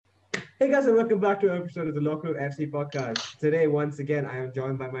Hey guys, and welcome back to an episode of the Local FC podcast. Today, once again, I am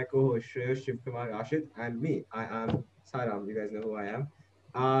joined by my co-host Shreyash Shivkumar Rashid and me. I am Saram. You guys know who I am.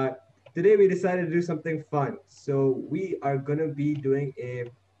 Uh, Today we decided to do something fun. So we are gonna be doing a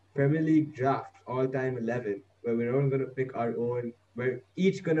Premier League draft, all-time 11, where we're all gonna pick our own. We're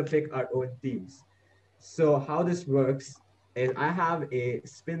each gonna pick our own teams. So how this works is I have a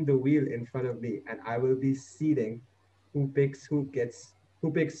spin the wheel in front of me, and I will be seeding who picks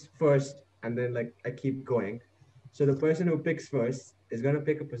first, and then like I keep going. So the person who picks first is gonna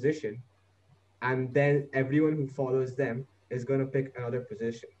pick a position, and then everyone who follows them is gonna pick another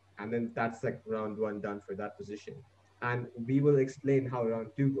position, and then that's like round one done for that position. And we will explain how round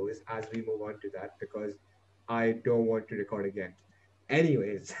two goes as we move on to that because I don't want to record again.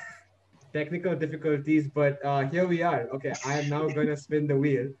 Anyways, technical difficulties, but here we are. Okay, I am now gonna spin the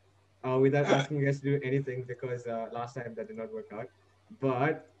wheel without asking you guys to do anything because last time that did not work out.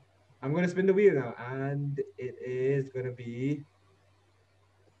 But I'm gonna spin the wheel now, and it is gonna be.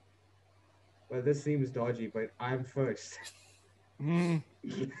 Well, this seems dodgy, but I'm first. Mm.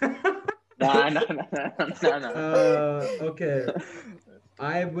 Nah, no, no, no, no, no. Okay,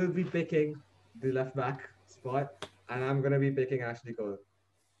 I will be picking the left back spot, and I'm gonna be picking Ashley Cole.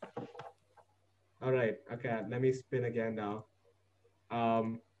 All right, okay, let me spin again now.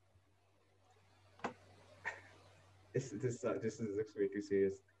 Um, this looks way too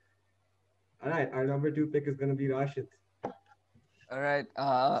serious. All right, our number two pick is gonna be Rashid. All right.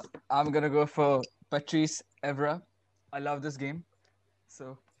 I'm gonna go for Patrice Evra. I love this game,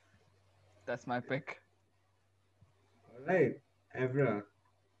 so that's my pick. All right, Evra.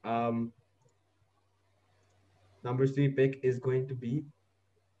 Um, Number three pick is going to be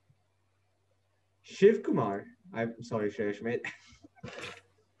Shiv Kumar. I'm sorry, Shreyash, mate.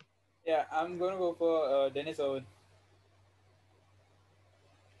 Yeah, I'm gonna go for Dennis Owen.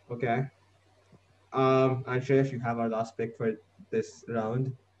 Okay. And Shreyash, you have our last pick for this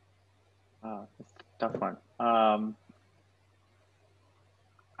round. It's a tough one.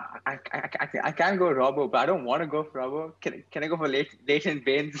 I can't go Robbo, but I don't want to go for Robbo. Can I go for Leighton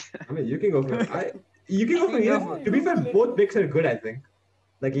Baines? I mean, you can go for it. You can go for You can either. go for- To be fair, both picks are good. I think.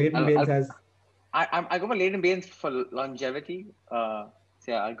 Like Leighton Baines has. I go for Leighton Baines for longevity. So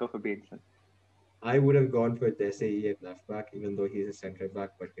yeah, I'll go for Baines. I would have gone for Desai at left back, even though he's a centre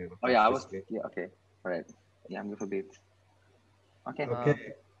back. But you know, Oh yeah, I that's was. just me. Yeah, okay, all right. Yeah, I'm going for Baines. Okay.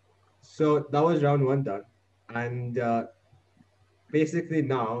 Okay. So that was round one done, and basically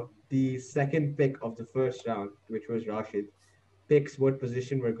now the second pick of the first round, which was Rashid, picks what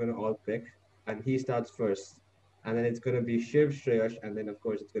position we're gonna all pick, and he starts first. And then it's gonna be Shiv, Shreyash, and then of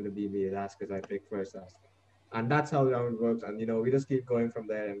course it's gonna be me last because I pick first last. And that's how the round works. And you know, we just keep going from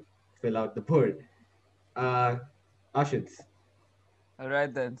there and fill out the board. Uh Ashid. All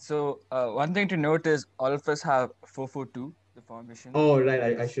right then. So one thing to note is all of us have 4-4-2, the formation. Oh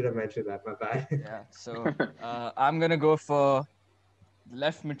right, I should have mentioned that, my bad. Yeah. So I'm gonna go for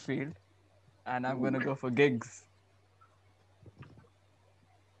left midfield, and I'm gonna go for Giggs.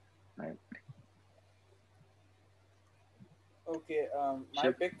 Right. Okay, my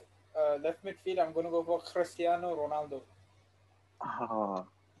Sure. pick, left midfield, I'm gonna go for Cristiano Ronaldo. Oh.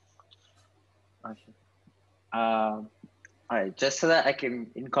 Okay. All right. Just so that I can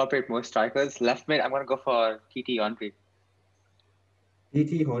incorporate more strikers, left mid, I'm gonna go for TT Henry.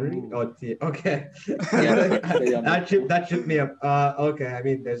 E.T. Henry? Ooh. Oh, okay. Yeah, yeah. That shook me up. Okay. I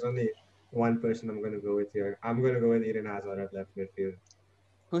mean, there's only one person I'm gonna go with here. I'm gonna go with Eden Hazard at left midfield.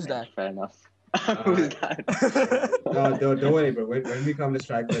 Who's that? Fair enough. Who's that? No, don't worry, bro. When we come to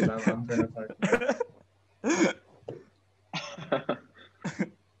strikers, I'm gonna fuck.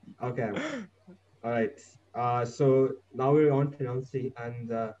 Okay. All right. So now we're on to round three,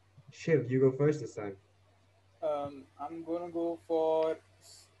 and Shiv, you go first this time. I'm gonna go for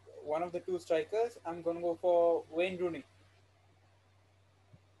one of the two strikers. I'm gonna go for Wayne Rooney.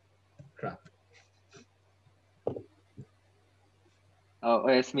 Crap. Oh,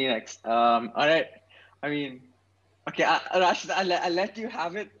 it's me next. All right. I mean, okay, Rashid, I'll let you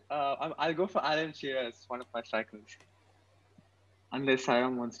have it. I'll go for Alan Shearer as one of my strikers, unless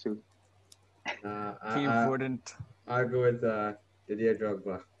Siram wants to. He wouldn't. I'll go with Didier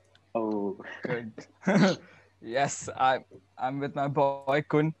Drogba. Oh, Good. Yes, I'm with my boy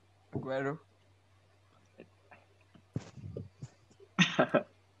Kun Aguero.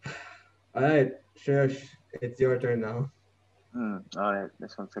 All right, Shush, it's your turn now. all right.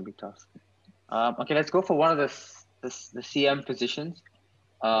 This one's gonna be tough. Okay, let's go for one of the CM positions.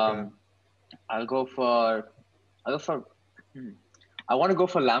 Okay. I'll go for. I want to go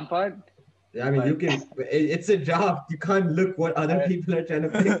for Lampard. Yeah, I mean, you can. It's a job. You can't look what other Alright. people are trying to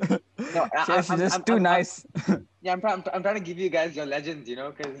pick. No, She's just too nice. yeah, I'm trying to give you guys your legends, you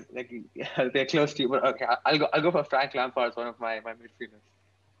know, because like they're close to you. But okay, I'll go for Frank Lampard as one of my midfielders.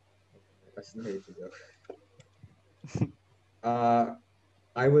 That's the way to go.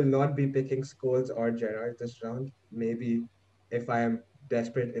 I will not be picking Scholes or Gerrard this round. Maybe if I am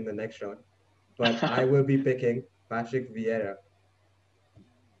desperate in the next round, but I will be picking Patrick Vieira.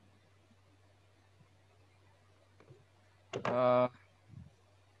 Uh,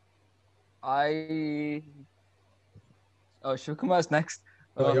 I oh Shivkumar's next.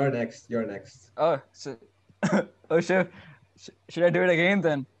 No, Oh, you're next. You're next. oh, so oh Shiv, should I do it again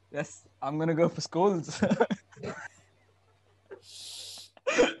then? Yes, I'm gonna go for Scholes.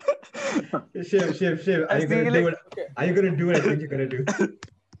 Shiv. Are I you gonna see, do like- it? Okay. Are you gonna do what I think you're gonna do?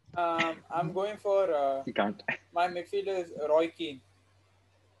 I'm going for You can't. my midfielder is Roy Keane.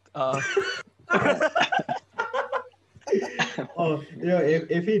 uh, Oh,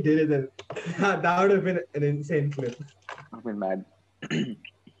 if he did it, then that would have been an insane clip. I've been mad.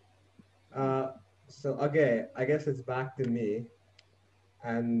 So okay, I guess it's back to me,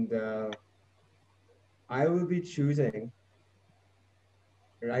 and I will be choosing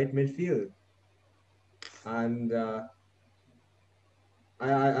right midfield, and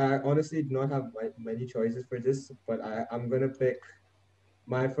I honestly do not have many choices for this, but I'm gonna pick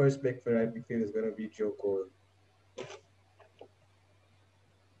my first pick for right midfield is gonna be Joe Cole.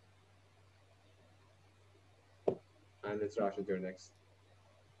 And it's Rashid, you're next.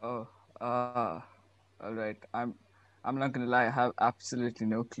 oh, all right. I'm not gonna lie. I have absolutely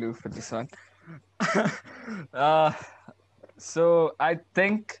no clue for this one. uh, so I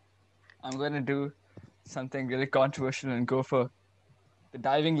think I'm gonna do something really controversial and go for the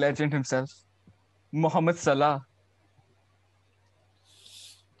diving legend himself, Mohamed Salah.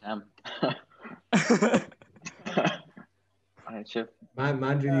 Damn. Alright, sure. Man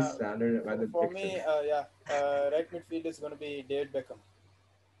really standard. Man For picks me, him. right midfield is going to be David Beckham.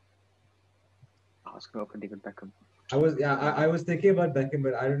 I was going for David Beckham. I was thinking about Beckham,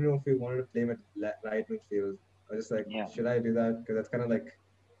 but I don't know if we wanted to play him at right midfield. I was just like, Yeah. should I do that? Because that's kind of like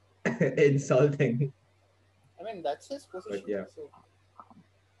insulting. I mean, that's his position. yeah. So,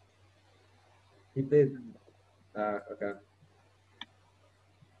 He played. Okay.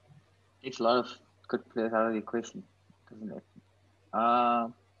 Takes a lot of good players out of the equation, doesn't it?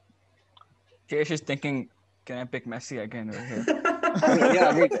 Chase is thinking, can I pick Messi again over here?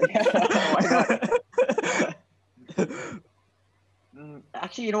 Yeah, why not?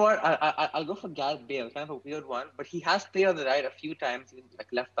 Actually, you know what? I'll go for Gareth Bale. Kind of a weird one, but he has played on the right a few times, like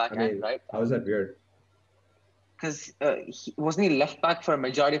left back I mean, and right. how is that weird? Because wasn't he left back for a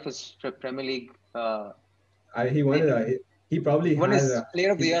majority of his Premier League? He won he probably Won has his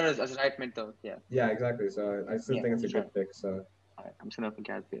Player of the Year as right mid though. Yeah. Yeah, exactly. So I still Yeah, think it's a sure. good pick. So Alright, I'm just gonna go for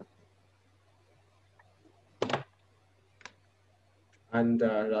Gareth Bale. and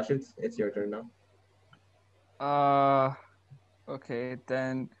Rashid, it's your turn now. Okay,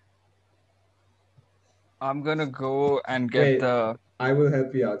 then I'm gonna go and get Wait. the I will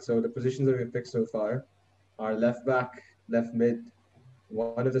help you out. So the positions that we picked so far are left back, left mid,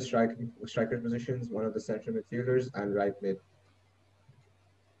 one of the striker positions, one of the central midfielders, and right mid.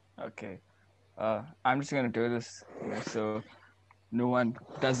 okay. I'm just gonna do this so no one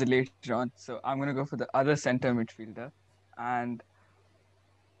does it later on. So I'm gonna go for the other center midfielder, and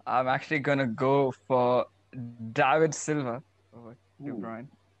I'm actually gonna go for David Silva over De Ooh. Bruyne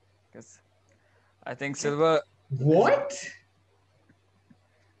because I think Silva. What?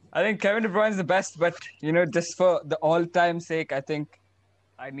 I think Kevin De Bruyne is the best, but just for the all-time sake, I think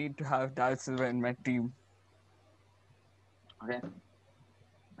I need to have David Silva in my team. Okay.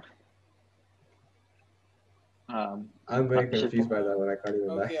 I'm very Sure. confused by that one. I can't even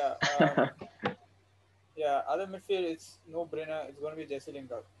lie. okay, yeah, other midfield, it's no brainer. It's going to be Jesse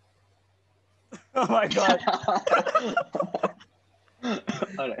Lingard. Oh my god!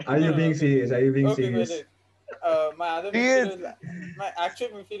 Alright. Are you No, being okay. serious? Are you being Okay, serious? wait. My other He is. midfielder, my actual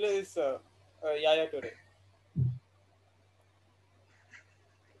midfielder is Yaya Toure.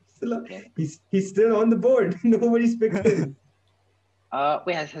 He's still on the board. Nobody's picked him.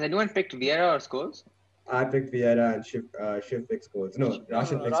 Wait, has anyone picked Vieira or Scholes? I picked Vieira and Shiv picks goals. No,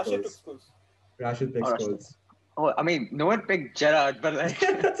 Rashid picks Rashid took goals. schools. Rashid picks Oh, Rashid. goals. Oh, I mean, no one picked Gerrard, but like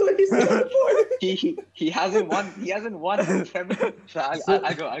That's what he said on the board. he hasn't won. He hasn't won the Premier League. So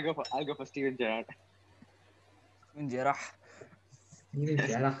I'll go for Steven Gerrard. Gerrard. Steven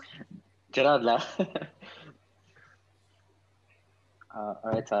Gerrard. Gerrard la. All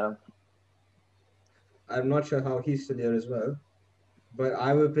right, Saram. I'm not sure how he's still here as well. but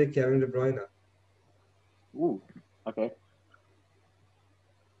I will pick Kevin De Bruyne. Ooh. Okay.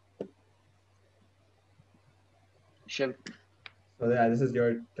 Shiv. So yeah, this is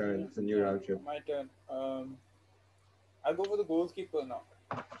your turn. It's a new Yeah, round trip. my turn. I'll go for the goalkeeper now.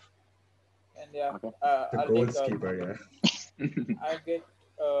 And yeah, Okay. The I'll take. goalkeeper, yeah. I'll get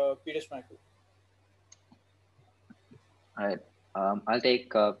Peter Schmeichel. All right. I'll take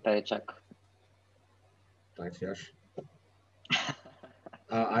Perechek. Thanks, Yash.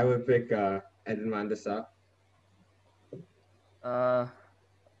 I will pick Eden van der Sar. Uh,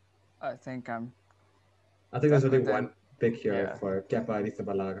 I think I'm I think there's stuck only with one pick here Yeah. for Kepa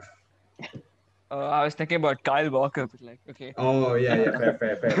Arrizabalaga. I was thinking about Kyle Walker, but like, okay. Oh yeah,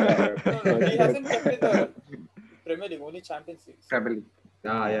 fair. No, he hasn't kept in the Premier League, only Champions League. So. Probably.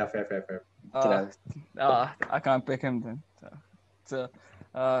 Yeah, fair. I can't pick him then. So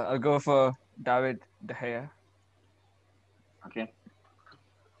I'll go for David De Gea. Okay.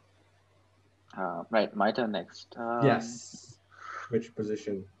 Right. My turn next. Yes. Which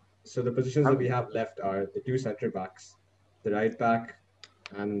position? So the positions that we have left are the two centre backs, the right back,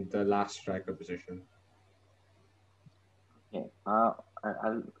 and the last striker position. Okay.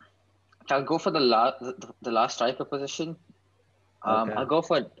 I'll go for the last striker position. Okay. I'll go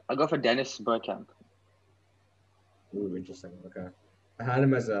for Dennis Bergkamp. Ooh, interesting. Okay. I had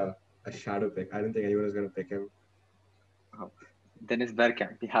him as a shadow pick. I didn't think anyone was gonna pick him. Dennis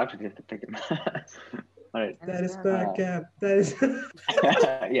Bergkamp. You have to pick him. All right. That is Bergkamp. That is.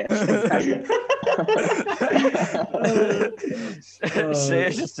 Yes.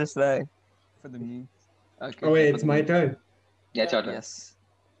 Shreyas is just like for the meme. Okay. Oh wait, it's my turn. Yeah, it's your turn. Yes.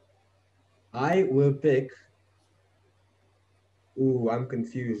 I will pick. Ooh, I'm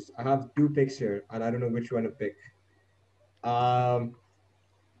confused. I have two picks here, and I don't know which one to pick.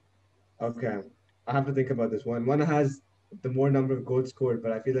 Okay, I have to think about this one. One has the more number of goals scored,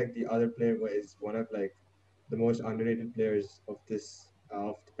 but I feel like the other player is one of like the most underrated players of this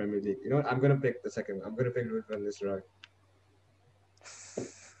of the Premier League. You know what? I'm gonna pick the second. I'm gonna pick Ruud van Nistelrooy.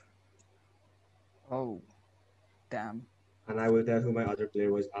 Oh, damn. And I will tell who my other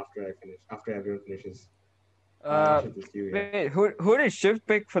player was after I finish. After everyone finishes. Rashid, it's you, yeah. Wait, who did Shiv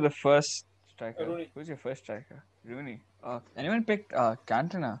pick for the first striker? Rooney. Who's your first striker? Rooney. Anyone picked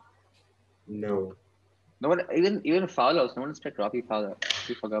Cantona? No. No one, even Fowler. No one's picked Robbie Fowler.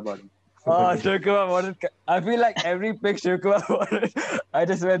 We forgot about him. Oh, Shukla wanted. I feel like every pick Shukla wanted, I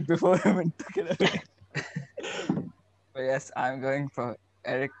just went before him and took it away. But yes, I'm going for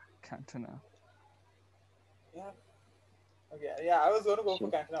Eric Cantona. Yeah. Okay. Yeah, I was going to go for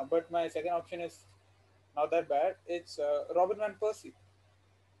Sure. Cantona, but my second option is not that bad. It's Robin van Persie.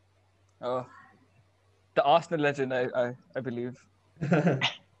 Oh, the Arsenal legend, I believe.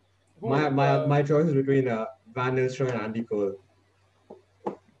 Who, my choice is between Van Nistelrooy and Andy Cole.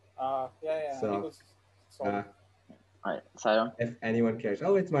 yeah. So, He was solid. All right, Siron. If anyone cares.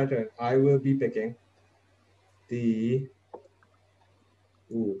 Oh, it's my turn. I will be picking the.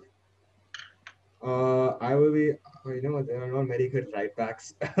 Ooh. I will be. Oh, you know what? There are not many good right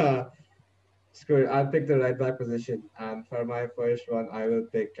backs. Screw it. I'll pick the right back position, and for my first one, I will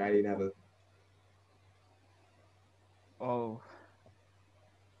pick Gary Neville. Oh,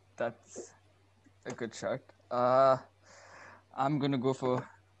 that's a good shot. I'm gonna go for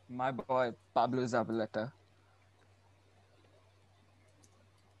my boy Pablo Zabaleta.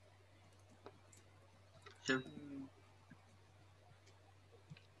 Sure.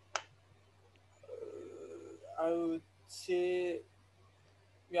 I would say,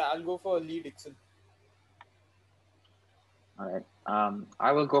 yeah, I'll go for Lee Dixon. All right.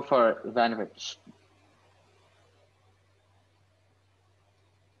 I will go for Ivanovic.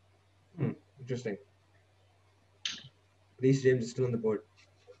 Interesting. Reece James is still on the board.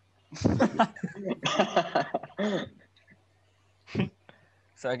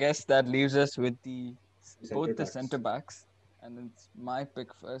 So I guess that leaves us with both the Centre-backs. center backs, and it's my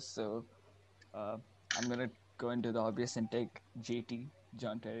pick first. So I'm gonna go into the obvious and take JT,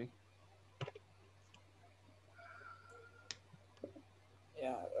 John Terry.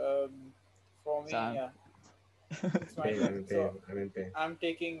 Yeah. For me, Sam. yeah, it's my Pain, I'm in turn. pain. So I'm in pain. I'm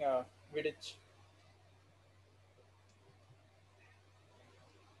taking Vidic.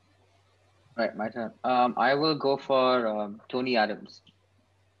 Right, my turn. I will go for Tony Adams.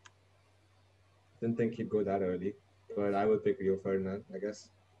 Didn't think he'd go that early, but I will pick Rio Ferdinand, I guess.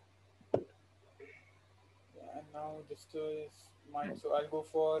 Yeah, and now this is mine. So I'll go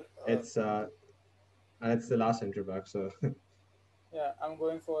for. It's and it's the last centre back, so Yeah, I'm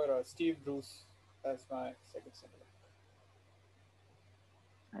going for Steve Bruce. That's my second center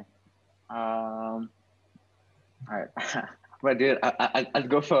back. All right. But dude, I'll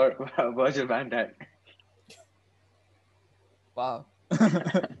go for Virgil van Dijk. Wow.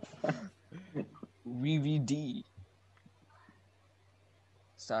 VVD.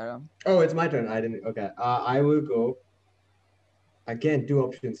 Sarah. Oh, it's my turn. I didn't. Okay. I will go. Again, two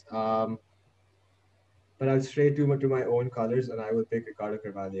options. But I'll stray to my own colors, and I will pick Ricardo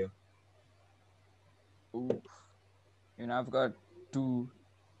Carvalho. Ooh. I've got two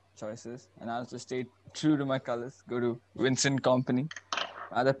choices, and I'll just stay true to my colors. Go to Vincent Company.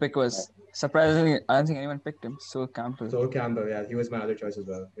 My other pick was surprisingly, I don't think anyone picked him. So Campbell. So Campbell, yeah, he was my other choice as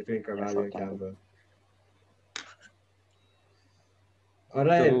well between Carvalho and Campbell. All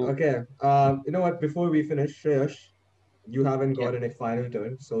right. So- Okay. You know what? Before we finish, Shreyash, you haven't gotten a final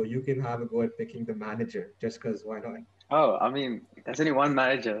turn, so you can have a go at picking the manager. Just because, why not? Oh, I mean, there's only one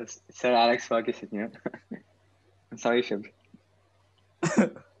manager, Sir Alex Ferguson. I'm sorry, Shib. I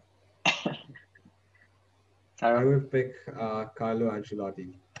Sarah. will pick Carlo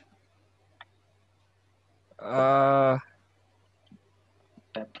Ancelotti.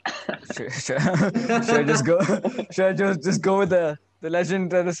 Should I just go? Should I just go with the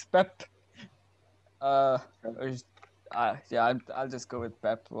legend that is Pep? Yeah, I'll just go with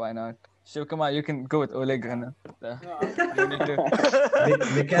Pep. Why not? Shiv Kumar, you can go with Ole Gunnar. No, You need to.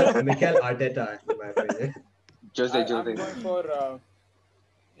 Mikel Arteta, in my opinion. Jose. I'm going for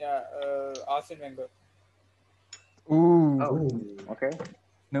Arsene Wenger. Ooh, Ooh. Okay.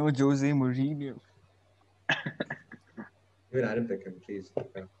 no Jose Mourinho. Even I didn't pick him, please.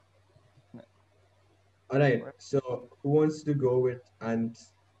 Okay. All right. So, who wants to go with and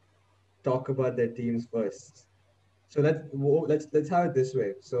talk about their teams first? So let's have it this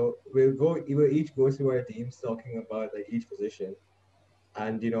way. So we'll each go through our teams, talking about like each position,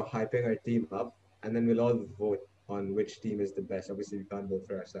 and hyping our team up, and then we'll all vote on which team is the best. Obviously, we can't vote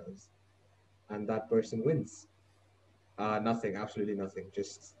for ourselves, and that person wins. Nothing, absolutely nothing,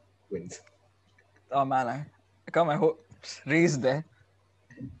 just wins. Oh man, I got my hopes raised there.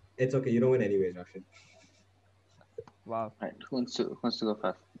 It's okay. You don't win anyways, Rashid. Wow. All right. Who wants to go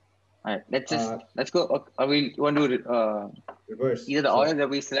first? All right. Let's go. Are we want to do Reverse. either the So, order that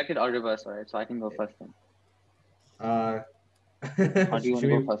we selected or reverse? All right. So I can go first then. Or do you want should to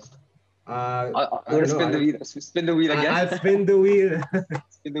we? go first? I I'll don't know. spin the wheel. Spin the wheel again. I'll spin the wheel.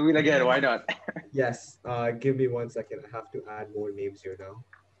 Spin the wheel again. Why not? Yes. Give me 1 second. I have to add more names here now.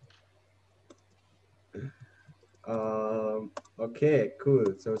 Okay,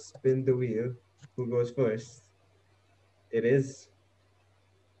 cool. So spin the wheel. Who goes first? It is.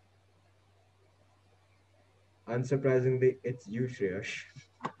 Unsurprisingly, it's you, Shreyash.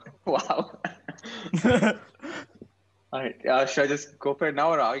 Wow. All right. Should I just go for it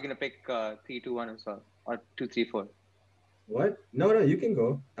now, or are you gonna pick 3, 2, 1 as well, or 2, 3, 4? What? No, you can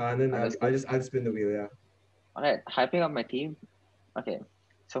go. And then Let's go. I'll spin the wheel. Yeah. All right. Hyping up my team. Okay.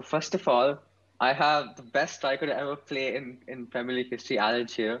 So first of all, I have the best striker to ever play in Premier League history, Alan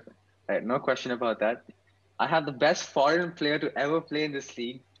Shearer. Right. No question about that. I have the best foreign player to ever play in this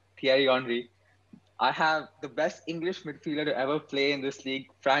league, Thierry Henry. I have the best English midfielder to ever play in this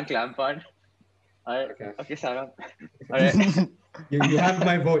league, Frank Lampard. All right. Okay, Sarah. All right. You have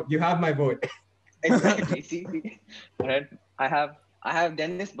my vote. You have my vote. Exactly. See. All right. I have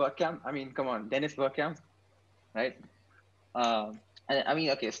Dennis Bergkamp. I mean, come on, Dennis Bergkamp. Right. And I mean,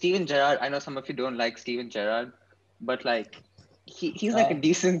 okay, Steven Gerrard. I know some of you don't like Steven Gerrard, but like he's like a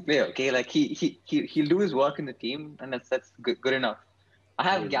decent player. Okay, like he'll do his work in the team, and that's good enough. I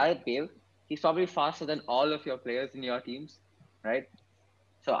have Gareth Bale. He's probably faster than all of your players in your teams, right?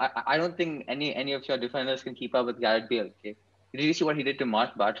 So I don't think any of your defenders can keep up with Gareth Bale. Okay, did you see what he did to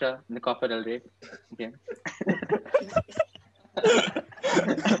Mark Bartra in the Copa del Rey? Okay.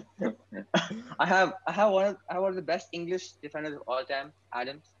 I have one of the best English defenders of all time,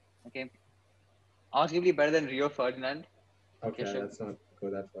 Adams. Okay, arguably better than Rio Ferdinand. Okay, sure. let's not go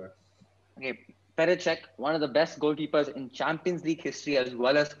that far. Okay, Petr Cech, one of the best goalkeepers in Champions League history as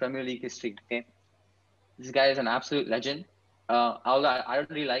well as Premier League history. Okay, this guy is an absolute legend. Although I don't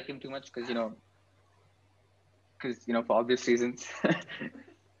really like him too much because for obvious reasons.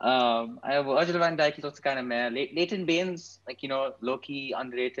 I have Virgil van Dijk. He's also kind of meh. Leighton Baines, low key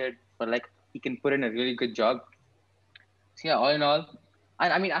underrated, but like he can put in a really good job. So yeah, all in all,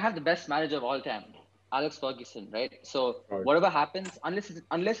 I mean I have the best manager of all time, Alex Ferguson, right? So whatever happens, unless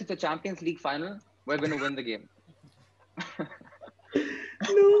it's a Champions League final, we're going to win the game.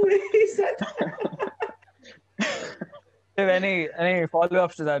 No way, he said that. Have any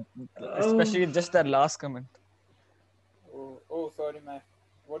follow-ups to that, especially just that last comment? Sorry, man.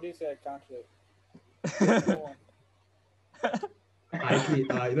 What do you say? I can't hear. Go on. you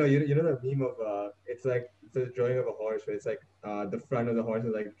know the meme of it's a drawing of a horse where it's like the front of the horse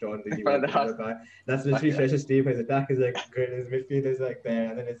is like drawn really well For the from the house. back. That's literally Shresh's team. His attack is like good, his midfield is like there,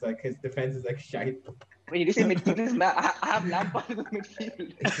 and then it's like his defense is like shite. When you say midfield, I have Lampard in the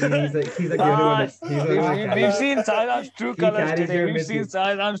midfield. He's like the only one Ah, that's he's the only one that we've carries seen Thailand's true he colors carries today. your We've seen midfield.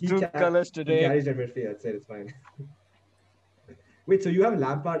 Thailand's true colors He today. carries your midfield. That's it. It's fine. Wait, so you have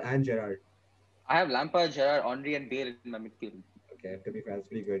Lampard and Gerrard? I have Lampard, Gerrard, Henry, and Bale in my midfield. Okay, to be fair, it's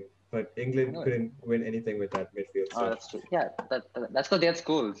pretty good. But I England know. couldn't win anything with that midfield. Oh, So that's true. Yeah, that's because they had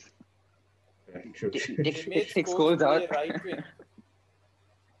Scholes. yeah, true. They They made take Scholes Scholes out. play right wing.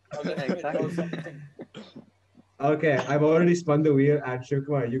 Or left wing Exactly. or something. Okay, I've already spun the wheel, and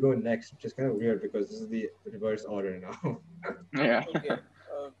Shivkumar, you go next, which is kind of weird because this is the reverse order now. Yeah. Okay.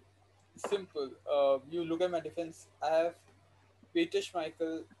 Simple. You look at my defense. I have Peter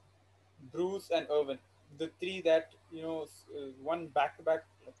Schmeichel, Bruce, and Irvin. The three that won back to back.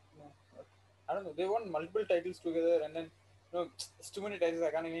 I don't know. They won multiple titles together, and then it's too many titles. I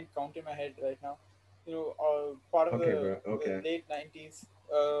can't even count in my head right now. Part of Okay, the, bro. Okay. the late '90s,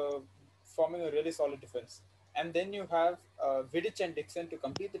 forming a really solid defense. And then you have Vidic and Dixon to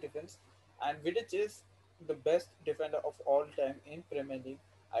complete the defense. And Vidic is the best defender of all time in Premier League.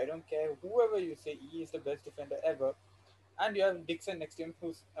 I don't care whoever you say, he is the best defender ever. And you have Dixon next to him,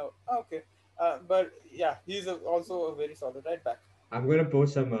 who's okay. But yeah, he's also a very solid right back. I'm gonna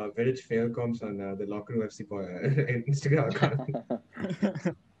post some Vidic fail comps on the Locker Room FC Instagram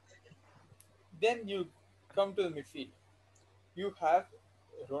account. Then you come to the midfield. You have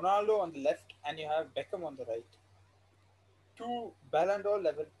Ronaldo on the left and you have Beckham on the right. Two Ballon d'Or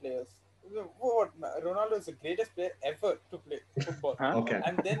level players. What? Ronaldo is the greatest player ever to play football. Huh? Okay.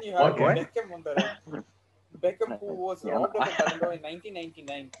 And then you have What? Beckham on the right. Beckham, who was Yeah, robbed of a Ballon d'Or in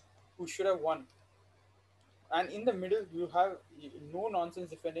 1999, who should have won. And in the middle, you have no nonsense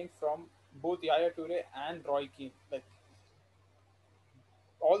defending from both Yaya Toure and Roy Keane. Like,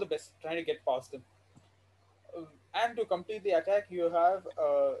 all the best trying to get past them. And to complete the attack, you have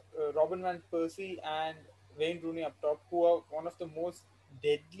Robin van Persie and Wayne Rooney up top, who are one of the most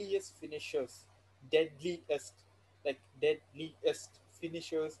deadliest finishers, deadliest, like deadliest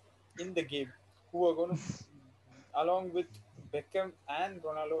finishers in the game, who are going to, along with Beckham and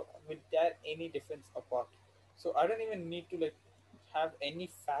Ronaldo, will tear any defense apart. So I don't even need to like have any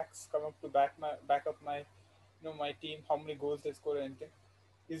facts come up to back up my my team, how many goals they score or anything.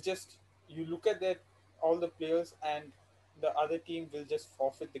 It's just you look at that all the players and the other team will just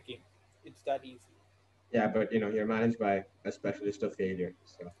forfeit the game. It's that easy. Yeah, but you're managed by a specialist of failure.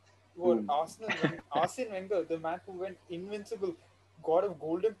 So What Hmm. Arsene Wenger, the man who went invincible, got a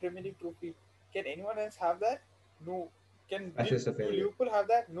golden Premier League trophy. Can anyone else have that? No. specialist of Do failure. Liverpool have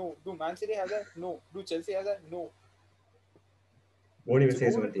that? No. Do Man City have that? No. Do Chelsea have that? No. Won't even It's a say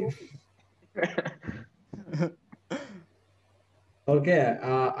his own golden team. trophy. Okay,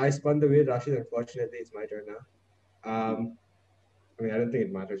 I spun the wheel, Rashid. Unfortunately, it's my turn now. I mean, I don't think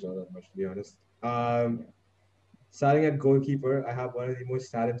it matters all that much, to be honest. Starting at goalkeeper, I have one of the most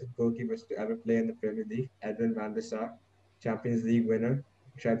talented goalkeepers to ever play in the Premier League, Edwin van der Sar, Champions League winner,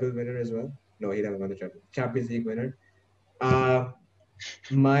 treble winner as well. No, he never won the treble. Champions League winner. Uh,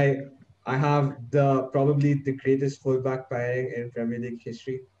 my I have probably the greatest fullback pairing in Premier League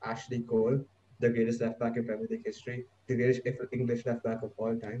history, Ashley Cole, the greatest left back in Premier League history, the greatest English left back of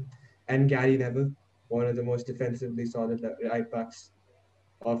all time, and Gary Neville, one of the most defensively solid right backs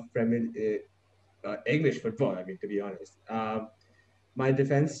of English football. I mean, to be honest, my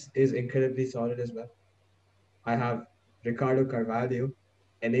defense is incredibly solid as well. I have Ricardo Carvalho,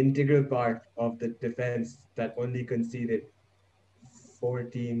 an integral part of the defense that only conceded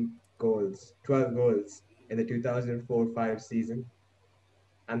 14 goals, 12 goals in the 2004-5 season.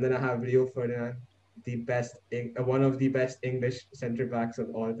 And then I have Rio Ferdinand, one of the best English centre backs of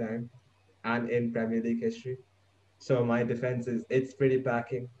all time and in Premier League history. So my defense it's pretty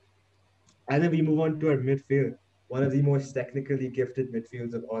packing. And then we move on to our midfield, one of the most technically gifted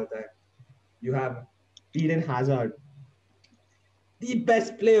midfields of all time. You have Eden Hazard, the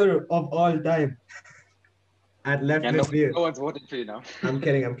best player of all time at left Yeah, no, midfield. no one's voting for you now. I'm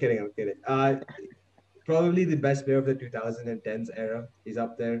kidding. Probably the best player of the 2010s era. He's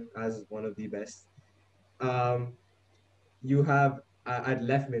up there as one of the best. Um, you have at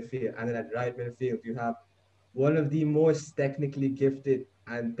left midfield and then at right midfield, you have one of the most technically gifted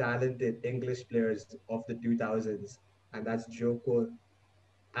and talented English players of the 2000s, and that's Joe Cole.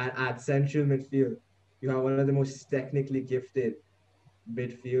 And at central midfield, you have one of the most technically gifted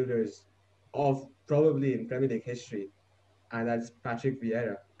midfielders of probably in Premier League history, and that's Patrick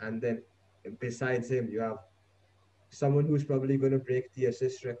Vieira. And then besides him, you have someone who's probably going to break the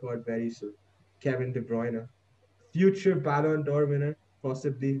assist record very soon, Kevin De Bruyne, future Ballon d'Or winner,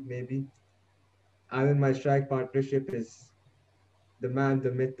 possibly, maybe. And then my strike partnership is the man,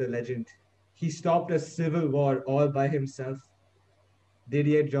 the myth, the legend. He stopped a civil war all by himself,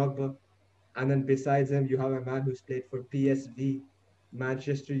 Didier Drogba. And then besides him, you have a man who's played for PSV,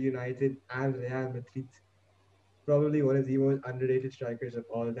 Manchester United, and Real Madrid. Probably one of the most underrated strikers of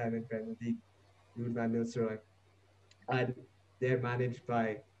all time in Premier League, Ruud van Nistelrooy. And they're managed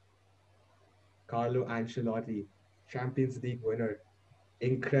by Carlo Ancelotti, Champions League winner,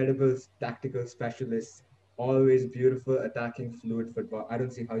 incredible tactical specialist, always beautiful attacking fluid football. I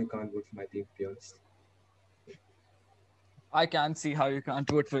don't see how you can't vote for my team, to be honest. I can't see how you can't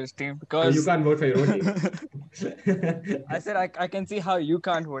vote for his team No, because you can't vote for your own team. I said I can see how you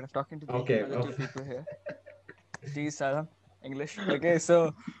can't vote. I'm talking to the Okay, other two okay. people here. Geez, Salam. English. Okay,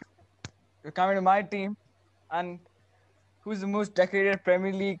 so you're coming to my team, and who's the most decorated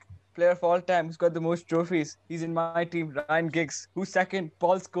Premier League player of all time? Who's got the most trophies? He's in my team. Ryan Giggs. Who's second?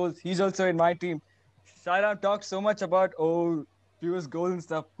 Paul Scholes. He's also in my team. Shairam talks so much about fewest goals and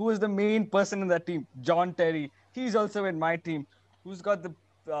stuff. Who is the main person in that team? John Terry. He's also in my team. Who's got the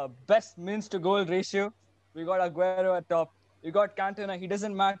best minutes to goal ratio? We got Aguero at top. You got Cantona. He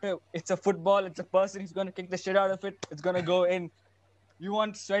doesn't matter. It's a football. It's a person. He's going to kick the shit out of it. It's going to go in. You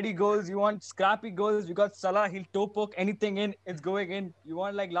want sweaty goals, you want scrappy goals. We got Salah, he'll toe poke anything in, it's going in. You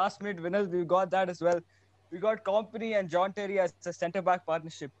want like last minute winners, we got that as well. We got Company and John Terry as a centre back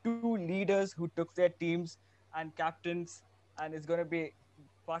partnership. Two leaders who took their teams and captains, and it's going to be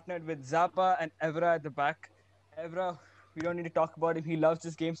partnered with Zappa and Evra at the back. Evra, we don't need to talk about him. He loves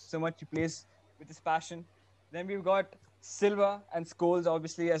this game so much. He plays with his passion. Then we've got Silva and Scholes,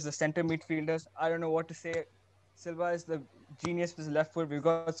 obviously, as the center midfielders. I don't know what to say. Silva is the genius with his left foot. We've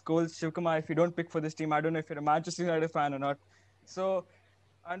got Scholes, Shivkumar. If you don't pick for this team, I don't know if you're a Manchester United fan or not. So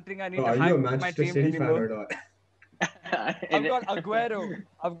I don't think I need Oh, to are you a hype my Manchester team City fan anymore. or not? I've got Aguero.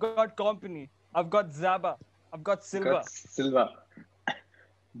 I've got Company. I've got Zaba. I've got Silva. Got Silva.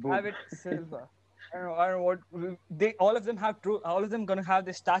 Boom. David Silva. I don't know what they. All of them have true. All of them gonna have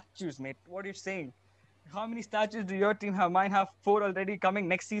their statues, mate. What are you saying? How many statues do your team have? Mine have 4 already coming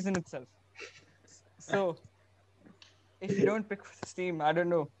next season itself. So if you don't pick for this team, I don't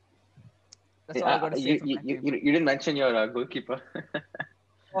know. That's all I got to say for my team. You didn't mention your goalkeeper.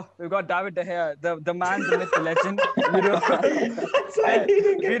 Oh, we've got David De Gea, the man, the myth, the legend.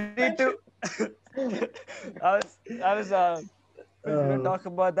 We need to. I was we don't talk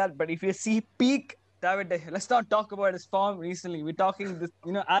about that, but if you see peak David De Gea, let's not talk about his form recently. We're talking this,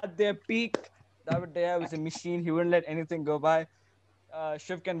 at their peak, David De Gea was a machine. He wouldn't let anything go by.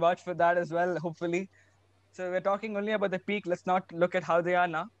 Shiv can vouch for that as well, hopefully. So we're talking only about the peak. Let's not look at how they are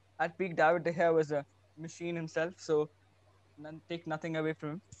now. At peak, David De Gea was a machine himself. So take nothing away from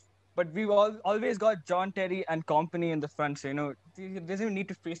him. But we've always got John Terry and Company in the front. So, he doesn't even need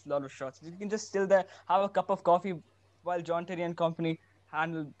to face a lot of shots. You can just still there, have a cup of coffee while John Terry and Company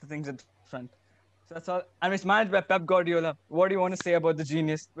handle the things at the front. So that's all. And it's managed by Pep Guardiola. What do you want to say about the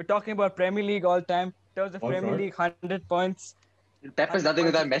genius? We're talking about Premier League all time. In terms of All Premier fraud. League, 100 points. Pep has nothing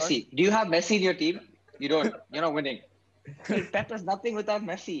without Messi. Do you have Messi in your team? You don't. You're not winning. Pep has nothing without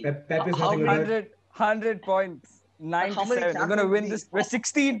Messi. Pep is How nothing without- 100 points. 97. We're going to win this. We're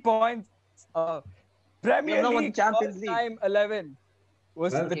 16 points. Premier You've not won League Champions League. all-time 11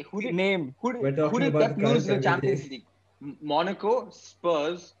 was Well, the Okay, who did- name. We're talking Who did about Pep the current lose in the Premier Champions League. League? Monaco,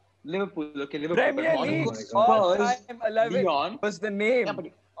 Spurs, Liverpool. Okay, Liverpool. Premier but League Monaco, Oh my God. Spurs, all-time 11 Lyon. was the name Yeah, but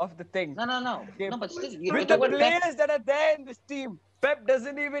of the thing. no. Okay. No, but still, you're With the talking about Pep. players that are there in this team, Pep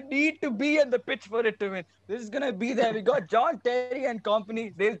doesn't even need to be on the pitch for it to win. This is gonna be there. We got John Terry and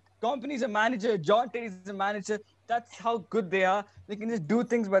Company. Company's a manager. John Terry's a manager. That's how good they are. They can just do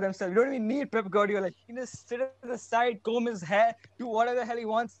things by themselves. You don't even need Pep Guardiola. He can just sit at the side, comb his hair, do whatever the hell he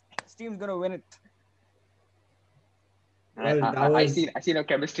wants. His team's gonna win it. Well, that I was- see no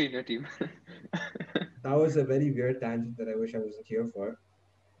chemistry in your team. That was a very weird tangent that I wish I wasn't here for.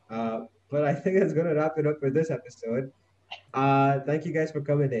 But I think that's going to wrap it up for this episode. Thank you guys for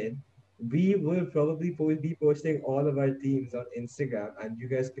coming in. We will probably be posting all of our teams on Instagram, and you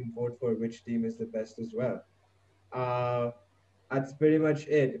guys can vote for which team is the best as well. That's pretty much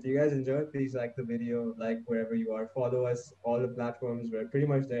it. If you guys enjoyed, please like the video, like wherever you are. Follow us, all the platforms. We're pretty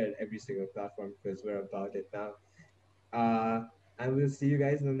much there at every single platform because we're about it now. And we'll see you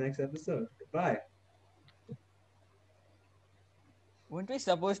guys in the next episode. Goodbye. Weren't we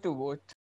supposed to vote?